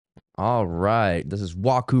All right, this is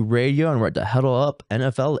Waku Radio, and we're at the Huddle Up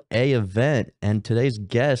NFLA event. And today's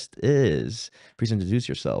guest is, please introduce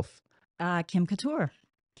yourself. Kim Couture.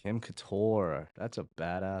 Kim Couture. That's a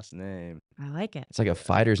badass name. I like it. It's like a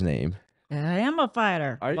fighter's name. I am a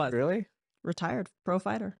fighter. Are you really? Retired pro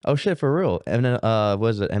fighter. Oh shit, for real? And then,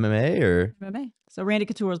 was it MMA or? MMA. So Randy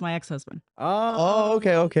Couture was my ex-husband. Oh,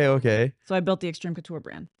 okay. So I built the Extreme Couture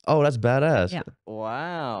brand. Oh, that's badass. Yeah.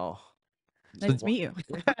 Wow. Nice to meet you.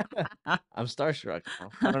 I'm starstruck now.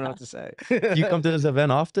 I don't know what to say. Do you come to this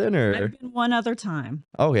event often, or? I've been one other time.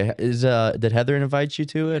 Okay, did Heather invite you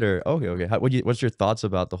to it, or? Okay. What's your thoughts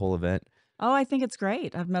about the whole event? Oh, I think it's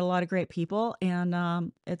great. I've met a lot of great people,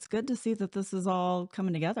 and it's good to see that this is all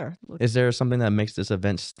coming together. Is there something that makes this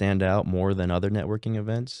event stand out more than other networking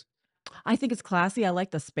events? I think it's classy. I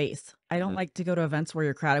like the space. I don't like to go to events where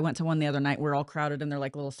you're crowded. I went to one the other night. We're all crowded, and they're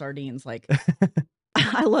like little sardines. Like,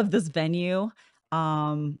 I love this venue.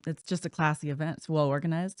 It's just a classy event. It's well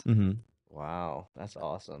organized. Mm-hmm. Wow, that's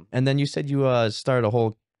awesome. And then you said you started a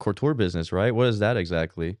whole couture business, right? What is that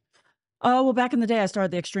exactly? Oh, well, back in the day, I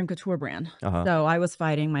started the Extreme Couture brand. Uh-huh. So I was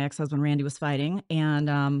fighting. My ex-husband, Randy, was fighting. And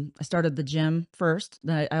I started the gym first.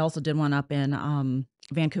 Then I also did one up in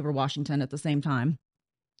Vancouver, Washington at the same time.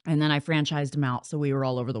 And then I franchised them out. So we were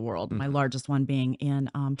all over the world. My largest one being in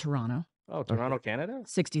Toronto. Oh, Toronto, Canada?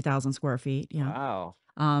 60,000 square feet. Yeah. Wow.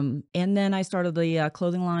 And then I started the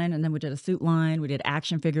clothing line, and then we did a suit line. We did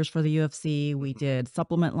action figures for the UFC. We did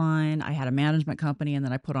supplement line. I had a management company, and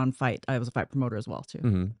then I put on fight. I was a fight promoter as well, too.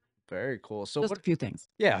 Mm-hmm. Very cool. So Just a few things.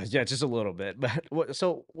 Yeah, just a little bit. But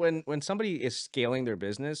so when somebody is scaling their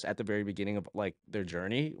business at the very beginning of like their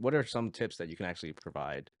journey, what are some tips that you can actually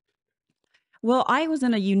provide? Well, I was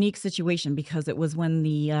in a unique situation because it was when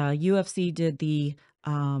the UFC did the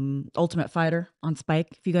Ultimate Fighter on Spike,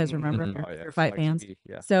 if you guys remember, Mhm. Oh, yeah. for fight Like fans. TV,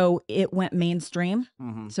 yeah. So it went mainstream.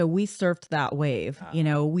 Mm-hmm. So we surfed that wave. You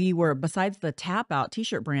know, we were, besides the Tap Out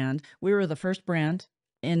t-shirt brand, we were the first brand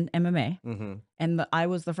in MMA. Mm-hmm. And I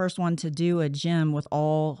was the first one to do a gym with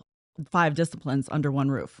all 5 disciplines under one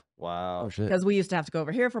roof. Wow. Oh shit. Because we used to have to go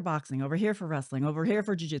over here for boxing, over here for wrestling, over here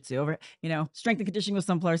for jiu-jitsu, over, strength and conditioning with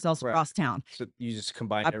someplace else Right. across town. So you just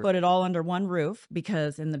combine I put it all under one roof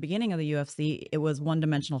because in the beginning of the UFC, it was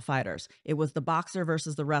one-dimensional fighters. It was the boxer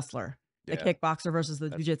versus the wrestler, the Yeah, kickboxer versus the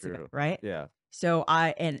that's jiu-jitsu, true. right? Yeah. So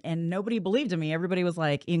and nobody believed in me. Everybody was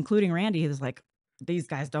like, including Randy, he was like, these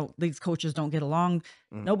coaches don't get along.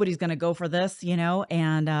 Mhm. Nobody's going to go for this,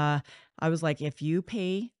 And I was like, if you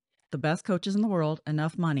pay the best coaches in the world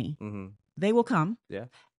enough money, Mm-hmm. they will come. Yeah.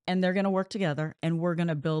 And they're going to work together, and we're going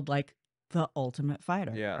to build like the ultimate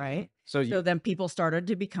fighter. Yeah. Right. So So then people started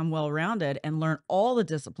to become well-rounded and learn all the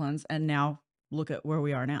disciplines. And now look at where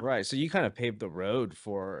we are now. right. So you kind of paved the road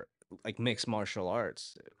for like mixed martial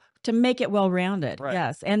arts. To make it well-rounded. Right.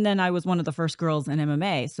 Yes. And then I was one of the first girls in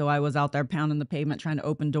MMA. So I was out there pounding the pavement, trying to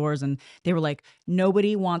open doors. And they were like,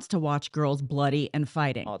 nobody wants to watch girls bloody and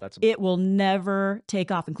fighting. Oh, that's It will never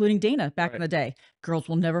take off, including Dana back in Right. the day. Girls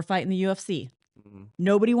will never fight in the UFC. Mhm.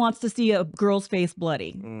 Nobody wants to see a girl's face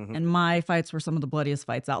bloody. Mhm. And my fights were some of the bloodiest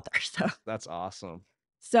fights out there. That's awesome.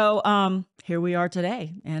 So here we are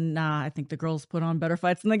today. And I think the girls put on better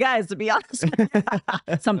fights than the guys, to be honest.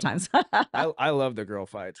 Sometimes. I love the girl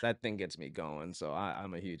fights. That thing gets me going. So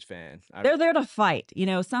I'm a huge fan. They're there to fight.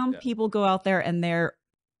 Some Yeah. people go out there and they're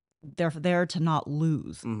there to not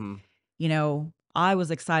lose. Mm-hmm. I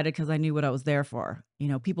was excited because I knew what I was there for.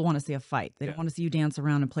 People want to see a fight. They Yeah. don't want to see you dance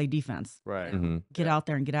around and play defense. Right. Mm-hmm. Get out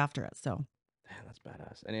there and get after it. So Damn, that's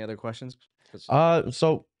badass. Any other questions? 'Cause-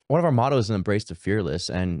 So one of our mottos is embrace the fearless,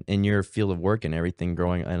 and in your field of work and everything,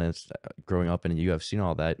 growing up in the UFC and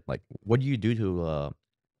all that, like, what do you do to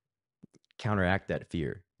counteract that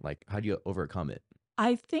fear? Like, how do you overcome it?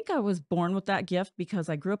 I think I was born with that gift because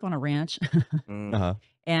I grew up on a ranch. Mm. Uh-huh.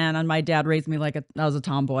 And my dad raised me I was a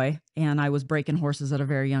tomboy, and I was breaking horses at a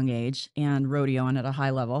very young age and rodeoing at a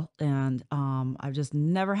high level. And I've just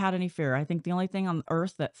never had any fear. I think the only thing on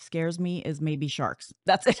earth that scares me is maybe sharks.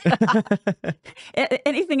 That's it.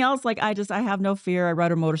 Anything else, I have no fear. I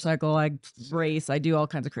ride a motorcycle, I race, I do all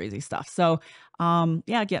kinds of crazy stuff. So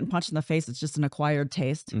yeah, getting punched in the face, it's just an acquired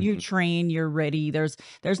taste. You Mhm. train, you're ready. There's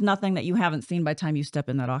nothing that you haven't seen by the time you step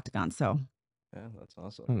in that octagon. So Yeah, that's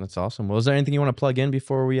awesome. That's awesome. Well, is there anything you want to plug in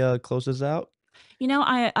before we close this out?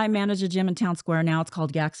 I manage a gym in Town Square now. It's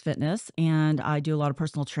called Gax Fitness, and I do a lot of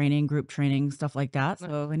personal training, group training, stuff like that.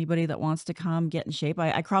 So anybody that wants to come get in shape,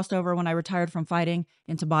 I crossed over when I retired from fighting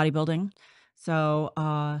into bodybuilding. So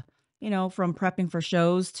you know, from prepping for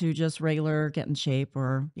shows to just regular get in shape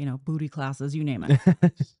or, you know, booty classes, you name it.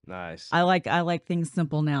 Nice. I like things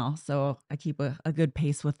simple now, so I keep a good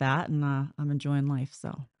pace with that, and I'm enjoying life.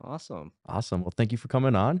 So Awesome. Awesome. Well, thank you for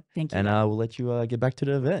coming on, thank you and guys. we'll let you get back to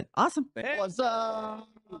the event. Awesome. Hey, What's up?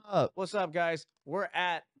 what's up, guys? We're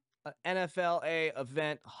at a NFLA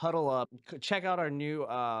event. Huddle up. Check out our new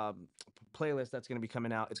playlist that's going to be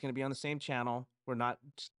coming out. It's going to be on the same channel. We're not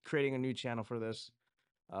creating a new channel for this.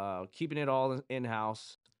 Keeping it all in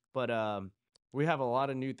house, but we have a lot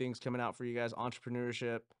of new things coming out for you guys: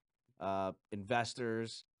 entrepreneurship,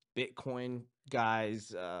 investors, Bitcoin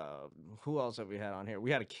guys. Who else have we had on here?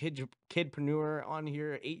 We had a kidpreneur on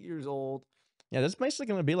here, 8 years old. Yeah, this is basically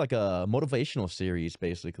going to be like a motivational series,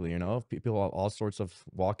 basically, you know, people all sorts of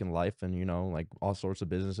walk in life and, you know, like all sorts of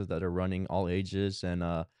businesses that are running all ages. And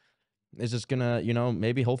it's just going to, you know,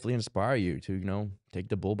 maybe hopefully inspire you to, you know, take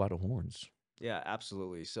the bull by the horns. Yeah,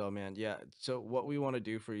 absolutely. So, man, yeah. So, what we want to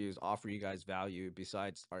do for you is offer you guys value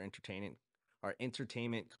besides our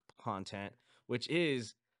entertainment content, which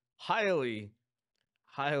is highly,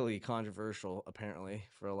 highly controversial, apparently,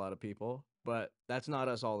 for a lot of people. But that's not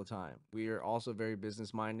us all the time. We are also very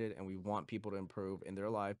business minded, and we want people to improve in their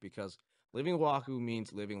life because living Waku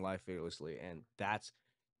means living life fearlessly, and that's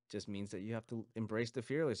just means that you have to embrace the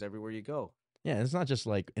fearless everywhere you go. Yeah, it's not just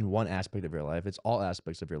like in one aspect of your life. It's all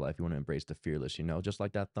aspects of your life. You want to embrace the fearless, you know, just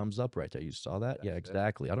like that thumbs up right there. You saw that? Yeah, That's it.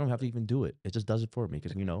 exactly. I don't have to even do it. It just does it for me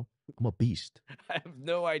because, you know, I'm a beast. I have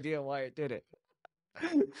no idea why it did it.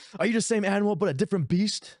 Are you the same animal but a different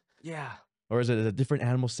beast? Yeah. Or is it a different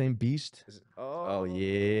animal, same beast? Oh,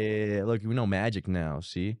 Yeah. Look, we know magic now.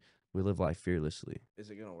 See? We live life fearlessly. Is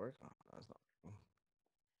it gonna work? Oh, no, it's not.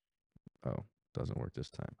 Oh, doesn't work this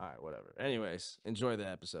time. All right, whatever. Anyways, enjoy the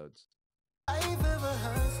episodes. Check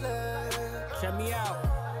me out.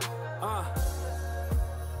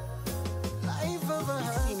 You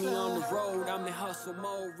see me on the road, I'm in hustle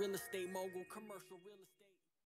mode, real estate mogul, commercial real estate.